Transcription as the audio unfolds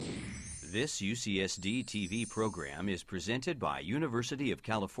This UCSD TV program is presented by University of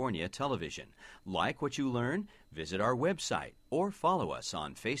California Television. Like what you learn? Visit our website or follow us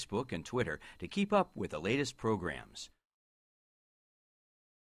on Facebook and Twitter to keep up with the latest programs.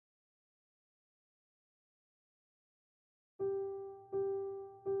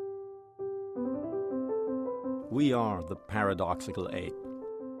 We are the paradoxical ape.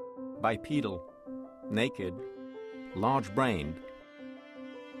 Bipedal, naked, large-brained,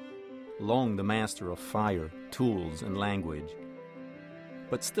 long the master of fire, tools, and language,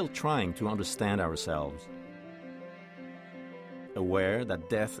 but still trying to understand ourselves. Aware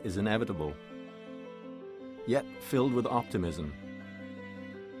that death is inevitable, yet filled with optimism.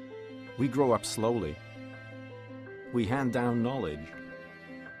 We grow up slowly. We hand down knowledge.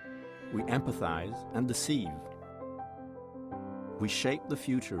 We empathize and deceive. We shape the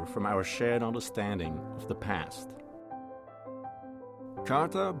future from our shared understanding of the past.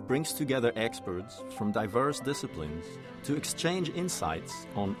 CARTA brings together experts from diverse disciplines to exchange insights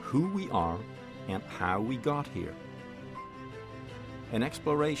on who we are and how we got here. An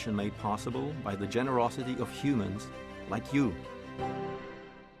exploration made possible by the generosity of humans like you.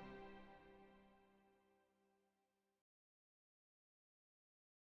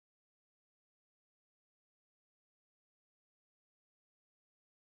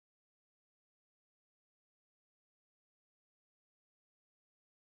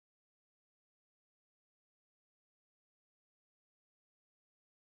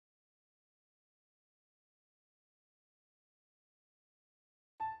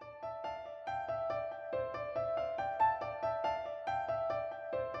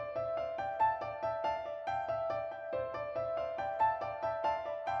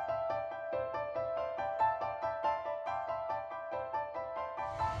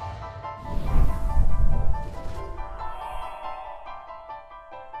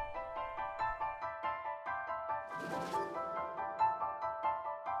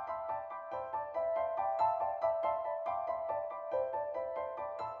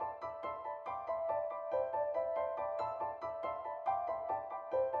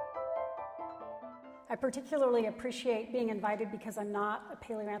 I particularly appreciate being invited because I'm not a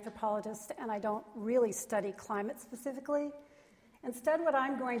paleoanthropologist and I don't really study climate specifically. Instead, what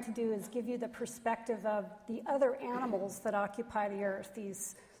I'm going to do is give you the perspective of the other animals that occupy the Earth,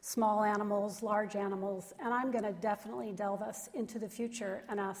 these small animals, large animals, and I'm going to definitely delve us into the future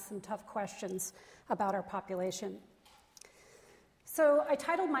and ask some tough questions about our population. So I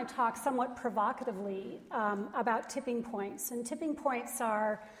titled my talk somewhat provocatively about tipping points, and tipping points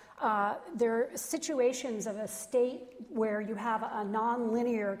are they're situations of a state where you have a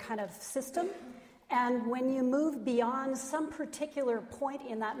non-linear kind of system, and when you move beyond some particular point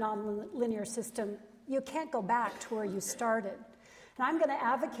in that non-linear system, you can't go back to where you started. And I'm going to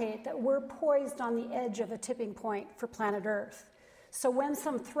advocate that we're poised on the edge of a tipping point for planet Earth. So when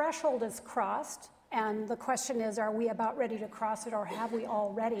some threshold is crossed, and the question is, are we about ready to cross it or have we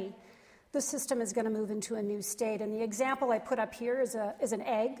already? The system is going to move into a new state. And the example I put up here is an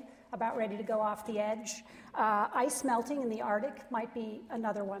egg about ready to go off the edge. Ice melting in the Arctic might be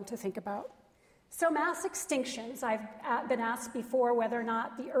another one to think about. So mass extinctions, I've been asked before whether or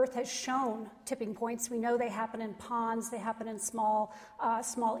not the Earth has shown tipping points. We know they happen in ponds, they happen in small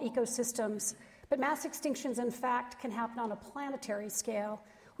ecosystems. But mass extinctions, in fact, can happen on a planetary scale.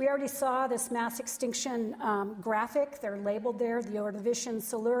 We already saw this mass extinction graphic. They're labeled there, the Ordovician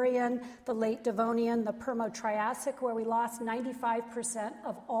Silurian, the late Devonian, the Permo-Triassic, where we lost 95%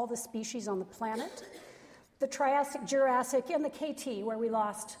 of all the species on the planet. The Triassic, Jurassic, and the KT, where we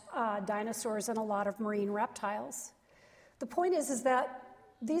lost dinosaurs and a lot of marine reptiles. The point is that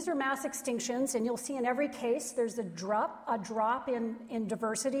these are mass extinctions, and you'll see in every case there's a drop in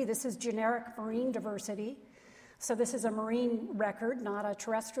diversity. This is generic marine diversity. So this is a marine record, not a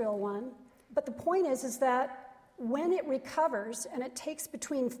terrestrial one. But the point is that when it recovers, and it takes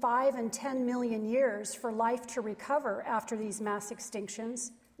between 5 and 10 million years for life to recover after these mass extinctions,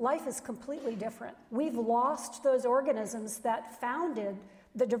 life is completely different. We've lost those organisms that founded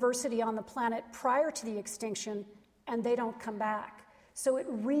the diversity on the planet prior to the extinction, and they don't come back. So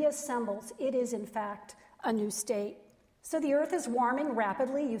it reassembles. It is, in fact, a new state. So the Earth is warming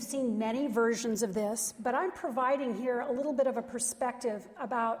rapidly. You've seen many versions of this, but I'm providing here a little bit of a perspective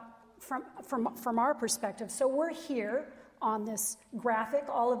from our perspective. So we're here on this graphic.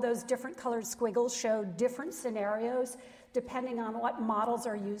 All of those different colored squiggles show different scenarios depending on what models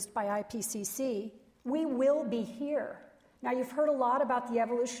are used by IPCC. We will be here. Now, you've heard a lot about the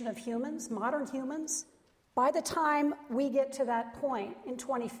evolution of humans, modern humans. By the time we get to that point in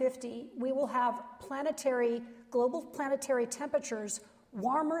 2050, we will have global planetary temperatures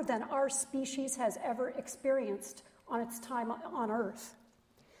warmer than our species has ever experienced on its time on Earth.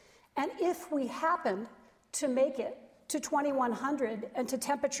 And if we happen to make it to 2100 and to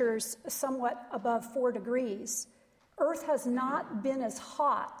temperatures somewhat above 4 degrees, Earth has not been as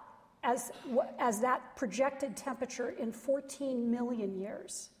hot as that projected temperature in 14 million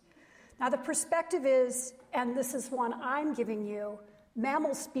years. Now, the perspective is, and this is one I'm giving you,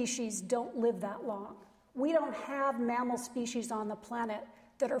 mammal species don't live that long. We don't have mammal species on the planet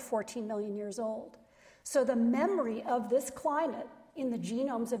that are 14 million years old. So the memory of this climate in the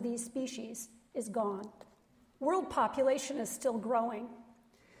genomes of these species is gone. World population is still growing.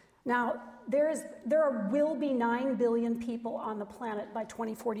 Now, there will be 9 billion people on the planet by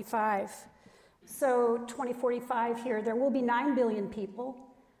 2045. So 2045 here, there will be 9 billion people.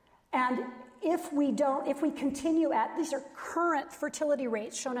 And if we continue at, these are current fertility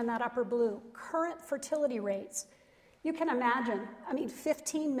rates shown in that upper blue, current fertility rates. You can imagine,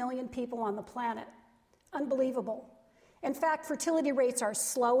 15 million people on the planet. Unbelievable. In fact, fertility rates are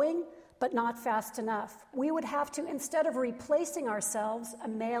slowing, but not fast enough. We would have to, instead of replacing ourselves, a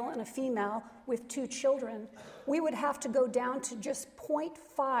male and a female, with 2 children, we would have to go down to just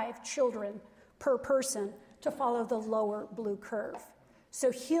 0.5 children per person to follow the lower blue curve. So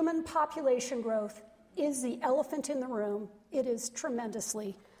human population growth is the elephant in the room. It is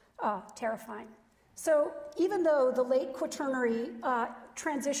tremendously terrifying. So even though the late Quaternary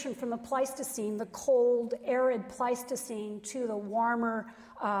transition from the Pleistocene, the cold, arid Pleistocene, to the warmer,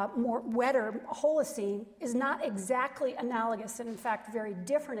 more wetter Holocene is not exactly analogous and, in fact, very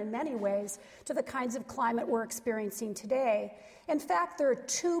different in many ways to the kinds of climate we're experiencing today. In fact, there are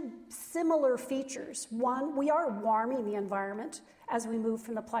 2 similar features. One, we are warming the environment as we move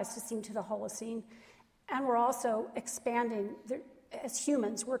from the Pleistocene to the Holocene, and we're also expanding. As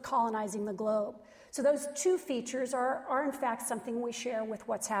humans, we're colonizing the globe. So those 2 features are in fact something we share with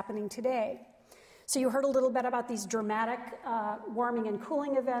what's happening today. So you heard a little bit about these dramatic warming and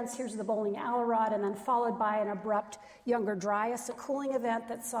cooling events. Here's the Bowling Owl Rod, and then followed by an abrupt Younger Dryas, a cooling event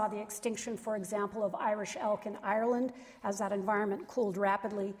that saw the extinction, for example, of Irish elk in Ireland as that environment cooled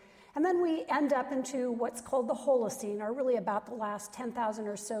rapidly. And then we end up into what's called the Holocene, or really about the last 10,000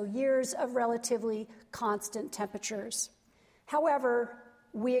 or so years of relatively constant temperatures. However,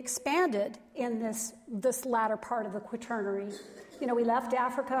 we expanded in this latter part of the Quaternary. We left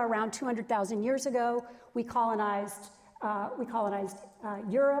Africa around 200,000 years ago. We colonized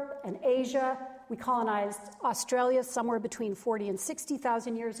Europe and Asia. We colonized Australia somewhere between 40 and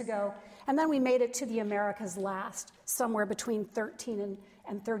 60,000 years ago. And then we made it to the Americas last, somewhere between 13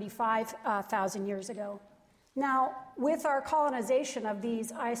 and 35,000 years ago. Now, with our colonization of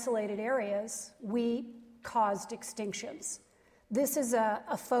these isolated areas, we caused extinctions. This is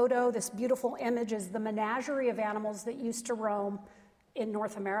a photo, this beautiful image is the menagerie of animals that used to roam in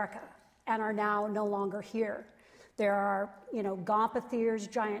North America and are now no longer here. There are,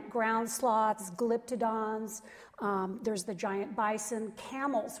 gomphotheres, giant ground sloths, glyptodons. There's the giant bison,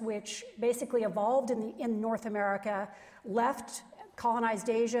 camels, which basically evolved in North America, left, colonized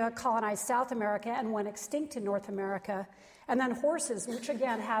Asia, colonized South America, and went extinct in North America. And then horses, which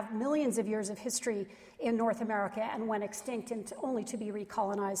again have millions of years of history in North America and went extinct and only to be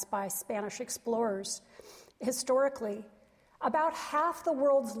recolonized by Spanish explorers. Historically, about half the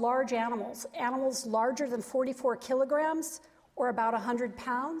world's large animals larger than 44 kilograms or about 100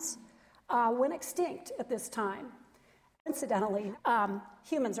 pounds, went extinct at this time. Incidentally,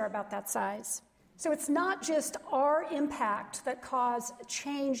 humans are about that size. So it's not just our impact that caused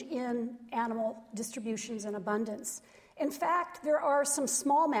change in animal distributions and abundance. In fact, there are some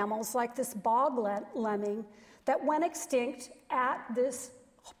small mammals like this bog lemming that went extinct at this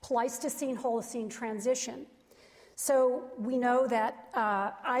Pleistocene-Holocene transition. So we know that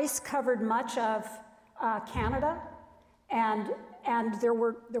ice covered much of Canada, and there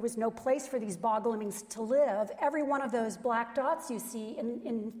was no place for these bog lemmings to live. Every one of those black dots you see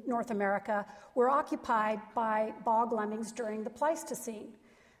in North America were occupied by bog lemmings during the Pleistocene.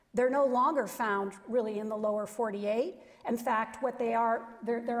 They're no longer found really in the lower 48. In fact, what they are,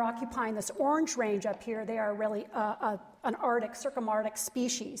 they're occupying this orange range up here. They are really an Arctic, circumarctic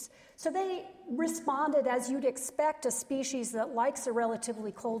species. So they responded as you'd expect a species that likes a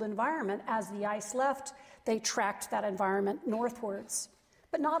relatively cold environment. As the ice left, they tracked that environment northwards.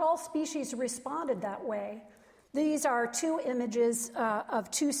 But not all species responded that way. These are 2 images of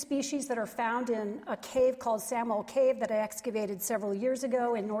 2 species that are found in a cave called Samuel Cave that I excavated several years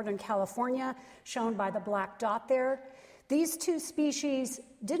ago in Northern California, shown by the black dot there. These two species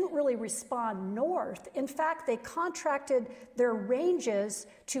didn't really respond north. In fact, they contracted their ranges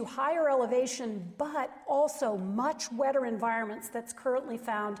to higher elevation, but also much wetter environments that's currently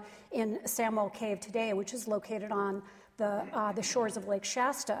found in Samuel Cave today, which is located on the shores of Lake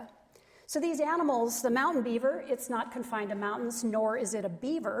Shasta. So these animals, the mountain beaver, it's not confined to mountains, nor is it a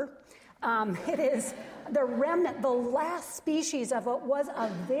beaver. It is the remnant, the last species of what was a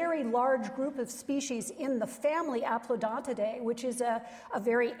very large group of species in the family Aplodontidae, which is a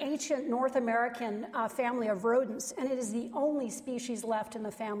very ancient North American family of rodents, and it is the only species left in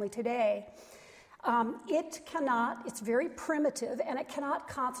the family today. It's very primitive, and it cannot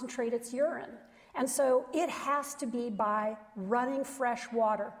concentrate its urine. And so it has to be by running fresh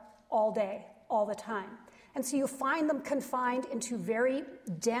water all day, all the time. And so you find them confined into very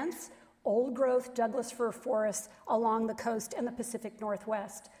dense, old-growth Douglas fir forests along the coast and the Pacific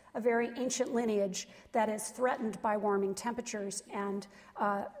Northwest, a very ancient lineage that is threatened by warming temperatures and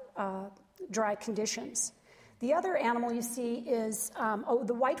dry conditions. The other animal you see is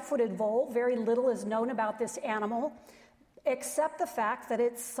the white-footed vole. Very little is known about this animal, except the fact that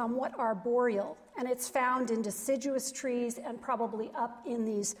it's somewhat arboreal, and it's found in deciduous trees and probably up in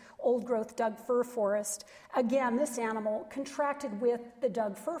these old-growth Doug fir forest. Again, this animal contracted with the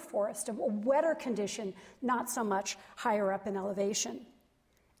Doug fir forest, a wetter condition, not so much higher up in elevation.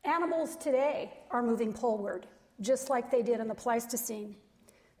 Animals today are moving poleward, just like they did in the Pleistocene.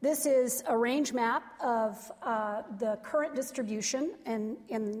 This is a range map of the current distribution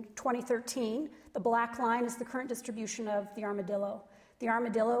in 2013. The black line is the current distribution of the armadillo. The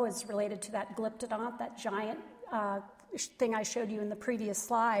armadillo is related to that glyptodont, that giant thing I showed you in the previous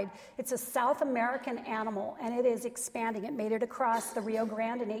slide. It's a South American animal, and it is expanding. It made it across the Rio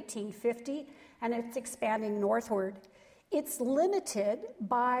Grande in 1850, and it's expanding northward. It's limited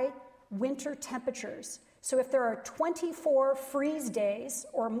by winter temperatures. So if there are 24 freeze days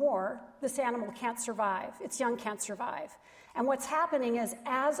or more, this animal can't survive. Its young can't survive. And what's happening is,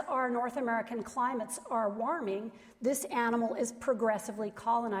 as our North American climates are warming, this animal is progressively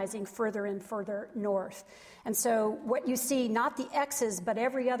colonizing further and further north. And so what you see, not the X's, but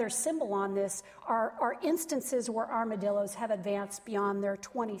every other symbol on this, are instances where armadillos have advanced beyond their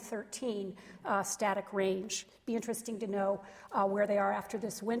 2013 static range. Be interesting to know where they are after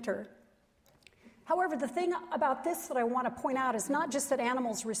this winter. However, the thing about this that I want to point out is not just that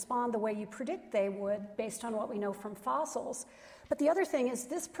animals respond the way you predict they would based on what we know from fossils, but the other thing is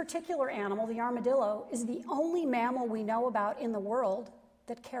this particular animal, the armadillo, is the only mammal we know about in the world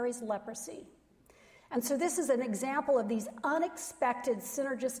that carries leprosy. And so this is an example of these unexpected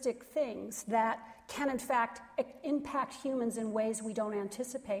synergistic things that can, in fact, impact humans in ways we don't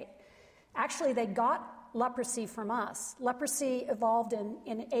anticipate. Actually, they got leprosy from us. Leprosy evolved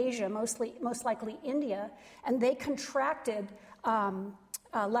in Asia, most likely India, and they contracted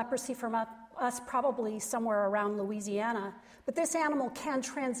leprosy from us probably somewhere around Louisiana. But this animal can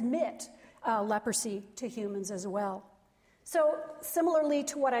transmit leprosy to humans as well. So similarly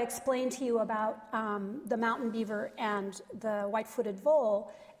to what I explained to you about the mountain beaver and the white-footed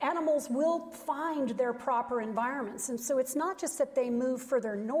vole, animals will find their proper environments. And so it's not just that they move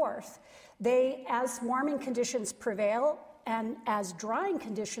further north. As warming conditions prevail and as drying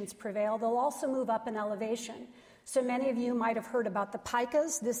conditions prevail, they'll also move up in elevation. So many of you might have heard about the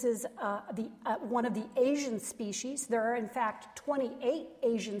pikas. This is one of the Asian species. There are, in fact, 28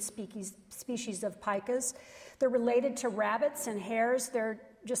 Asian species of pikas. They're related to rabbits and hares. They're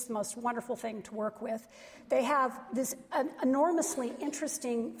just the most wonderful thing to work with. They have this enormously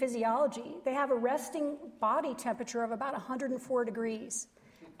interesting physiology. They have a resting body temperature of about 104 degrees,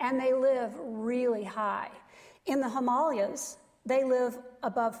 and they live really high. In the Himalayas, they live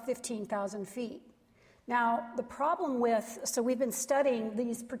above 15,000 feet. Now, the problem so we've been studying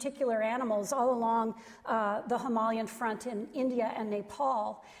these particular animals all along the Himalayan front in India and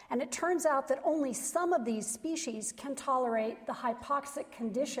Nepal, and it turns out that only some of these species can tolerate the hypoxic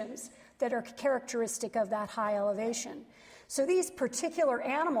conditions that are characteristic of that high elevation. So these particular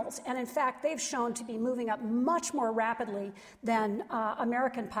animals, and in fact, they've shown to be moving up much more rapidly than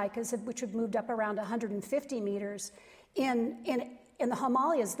American pikas, which have moved up around 150 meters. In the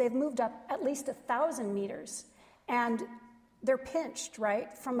Himalayas, they've moved up at least 1,000 meters, and they're pinched,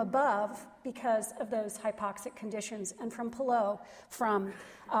 right, from above because of those hypoxic conditions, and from below from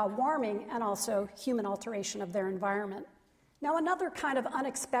warming and also human alteration of their environment. Now, another kind of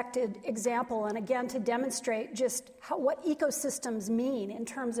unexpected example, and again to demonstrate just what ecosystems mean in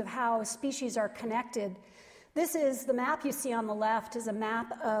terms of how species are connected. This is the map you see on the left is a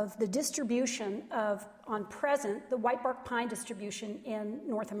map of the distribution of, on present, the whitebark pine distribution in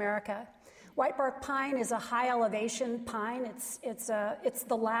North America. Whitebark pine is a high elevation pine. It's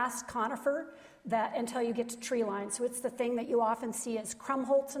the last conifer that until you get to tree line. So it's the thing that you often see as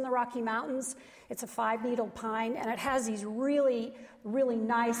crumholts in the Rocky Mountains. It's a 5-needle pine, and it has these really, really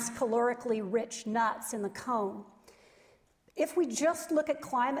nice, calorically rich nuts in the cone. If we just look at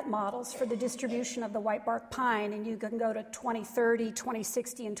climate models for the distribution of the whitebark pine, and you can go to 2030,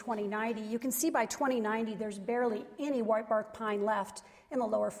 2060, and 2090, you can see by 2090 there's barely any whitebark pine left in the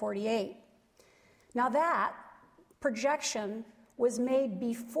lower 48. Now that projection was made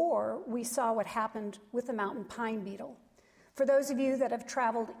before we saw what happened with the mountain pine beetle. For those of you that have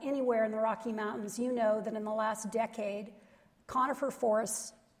traveled anywhere in the Rocky Mountains, you know that in the last decade, conifer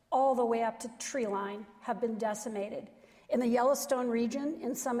forests all the way up to tree line have been decimated. In the Yellowstone region,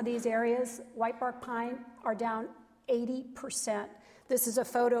 in some of these areas, whitebark pine are down 80%. This is a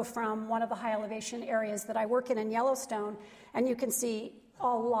photo from one of the high elevation areas that I work in Yellowstone, and you can see a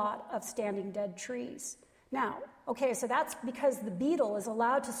lot of standing dead trees. Now, okay, so that's because the beetle is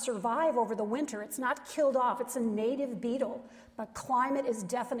allowed to survive over the winter. It's not killed off. It's a native beetle, but climate is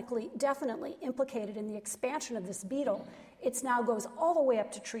definitely implicated in the expansion of this beetle. It now goes all the way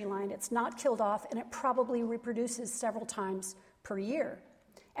up to tree line. It's not killed off, and it probably reproduces several times per year,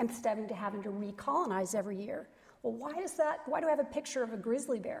 instead of having to recolonize every year. Well, why is that? Why do I have a picture of a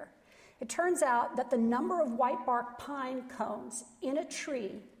grizzly bear? It turns out that the number of whitebark pine cones in a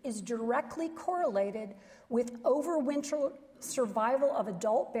tree is directly correlated with overwinter survival of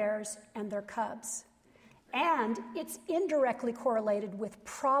adult bears and their cubs. And it's indirectly correlated with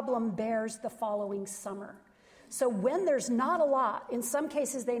problem bears the following summer. So when there's not a lot, in some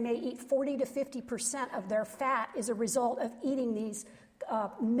cases they may eat 40 to 50% of their fat as a result of eating these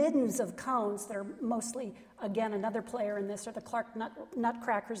middens of cones that are mostly, again, another player in this are the Clark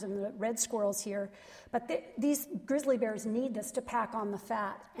nutcrackers and the red squirrels here. But these grizzly bears need this to pack on the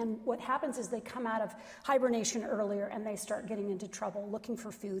fat. And what happens is they come out of hibernation earlier and they start getting into trouble looking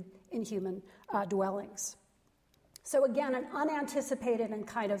for food in human dwellings. So again, an unanticipated and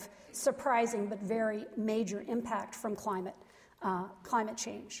kind of surprising but very major impact from climate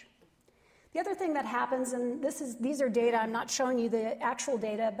change. The other thing that happens, and these are data, I'm not showing you the actual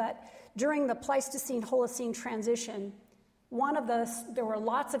data, but during the Pleistocene-Holocene transition, there were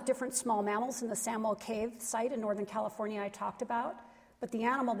lots of different small mammals in the Samuel Cave site in Northern California I talked about, but the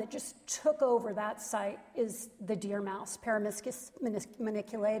animal that just took over that site is the deer mouse, Paramiscus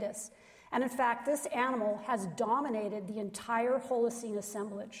maniculatus. And in fact, this animal has dominated the entire Holocene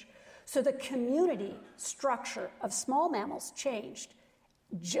assemblage. So the community structure of small mammals changed.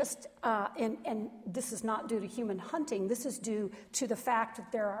 And this is not due to human hunting. This is due to the fact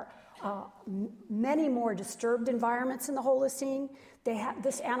that there are many more disturbed environments in the Holocene.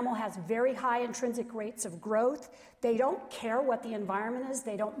 This animal has very high intrinsic rates of growth. They don't care what the environment is.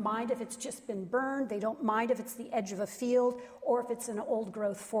 They don't mind if it's just been burned. They don't mind if it's the edge of a field or if it's an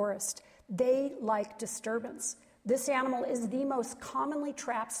old-growth forest. They like disturbance. This animal is the most commonly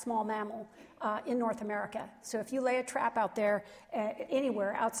trapped small mammal in North America. So if you lay a trap out there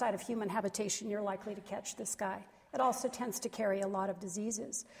anywhere outside of human habitation, you're likely to catch this guy. It also tends to carry a lot of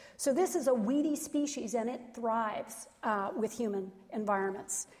diseases. So this is a weedy species, and it thrives with human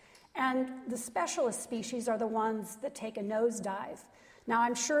environments. And the specialist species are the ones that take a nosedive. Now,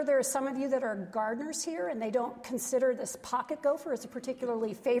 I'm sure there are some of you that are gardeners here, and they don't consider this pocket gopher as a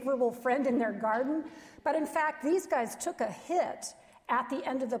particularly favorable friend in their garden. But in fact, these guys took a hit at the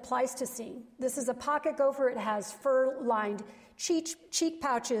end of the Pleistocene. This is a pocket gopher. It has fur-lined cheek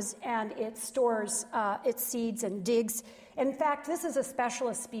pouches, and it stores its seeds and digs. In fact, this is a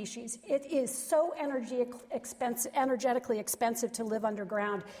specialist species. It is so energetically expensive to live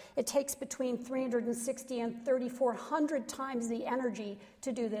underground. It takes between 360 and 3,400 times the energy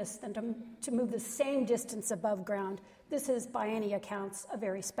to do this than to move the same distance above ground. This is, by any accounts, a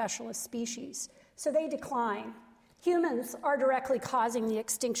very specialist species. So they decline. Humans are directly causing the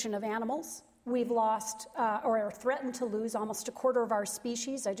extinction of animals. We've lost or are threatened to lose almost a quarter of our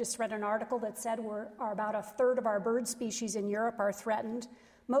species. I just read an article that said about a third of our bird species in Europe are threatened.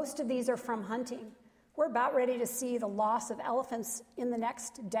 Most of these are from hunting. We're about ready to see the loss of elephants in the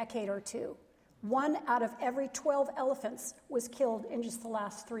next decade or two. 1 out of every 12 elephants was killed in just the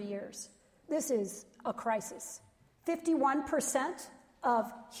last 3 years. This is a crisis. 51%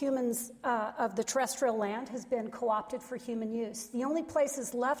 of humans, of the terrestrial land has been co-opted for human use. The only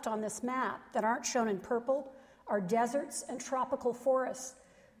places left on this map that aren't shown in purple are deserts and tropical forests.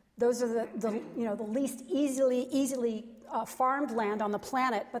 Those are the least easily farmed land on the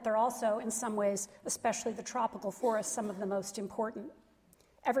planet, but they're also, in some ways, especially the tropical forests, some of the most important.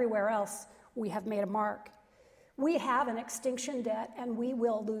 Everywhere else, we have made a mark. We have an extinction debt, and we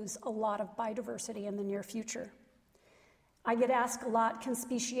will lose a lot of biodiversity in the near future. I get asked a lot, can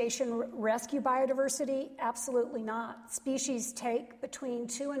speciation rescue biodiversity? Absolutely not. Species take between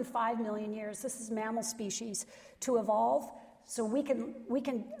 2 and 5 million years, this is mammal species, to evolve. So we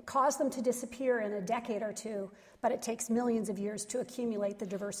can cause them to disappear in a decade or two, but it takes millions of years to accumulate the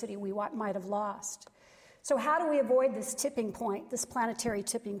diversity we might have lost. So how do we avoid this tipping point, this planetary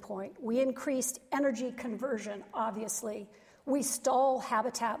tipping point? We increased energy conversion, obviously. We stall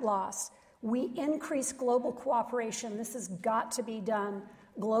habitat loss. We increase global cooperation. This has got to be done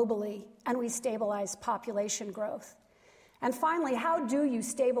globally. And we stabilize population growth. And finally, how do you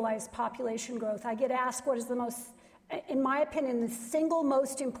stabilize population growth? I get asked what is the most, in my opinion, the single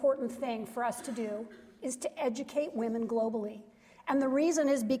most important thing for us to do is to educate women globally. And the reason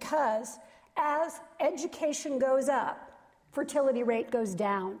is because as education goes up, fertility rate goes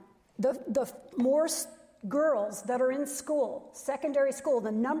down. The more girls that are in school, secondary school,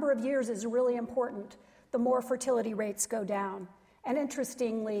 the number of years is really important, the more fertility rates go down. And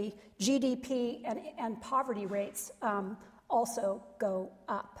interestingly, GDP and poverty rates also go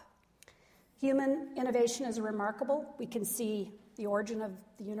up. Human innovation is remarkable. We can see the origin of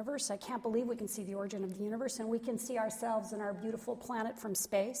the universe. I can't believe we can see the origin of the universe, and we can see ourselves and our beautiful planet from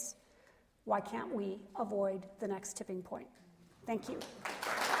space. Why can't we avoid the next tipping point? Thank you.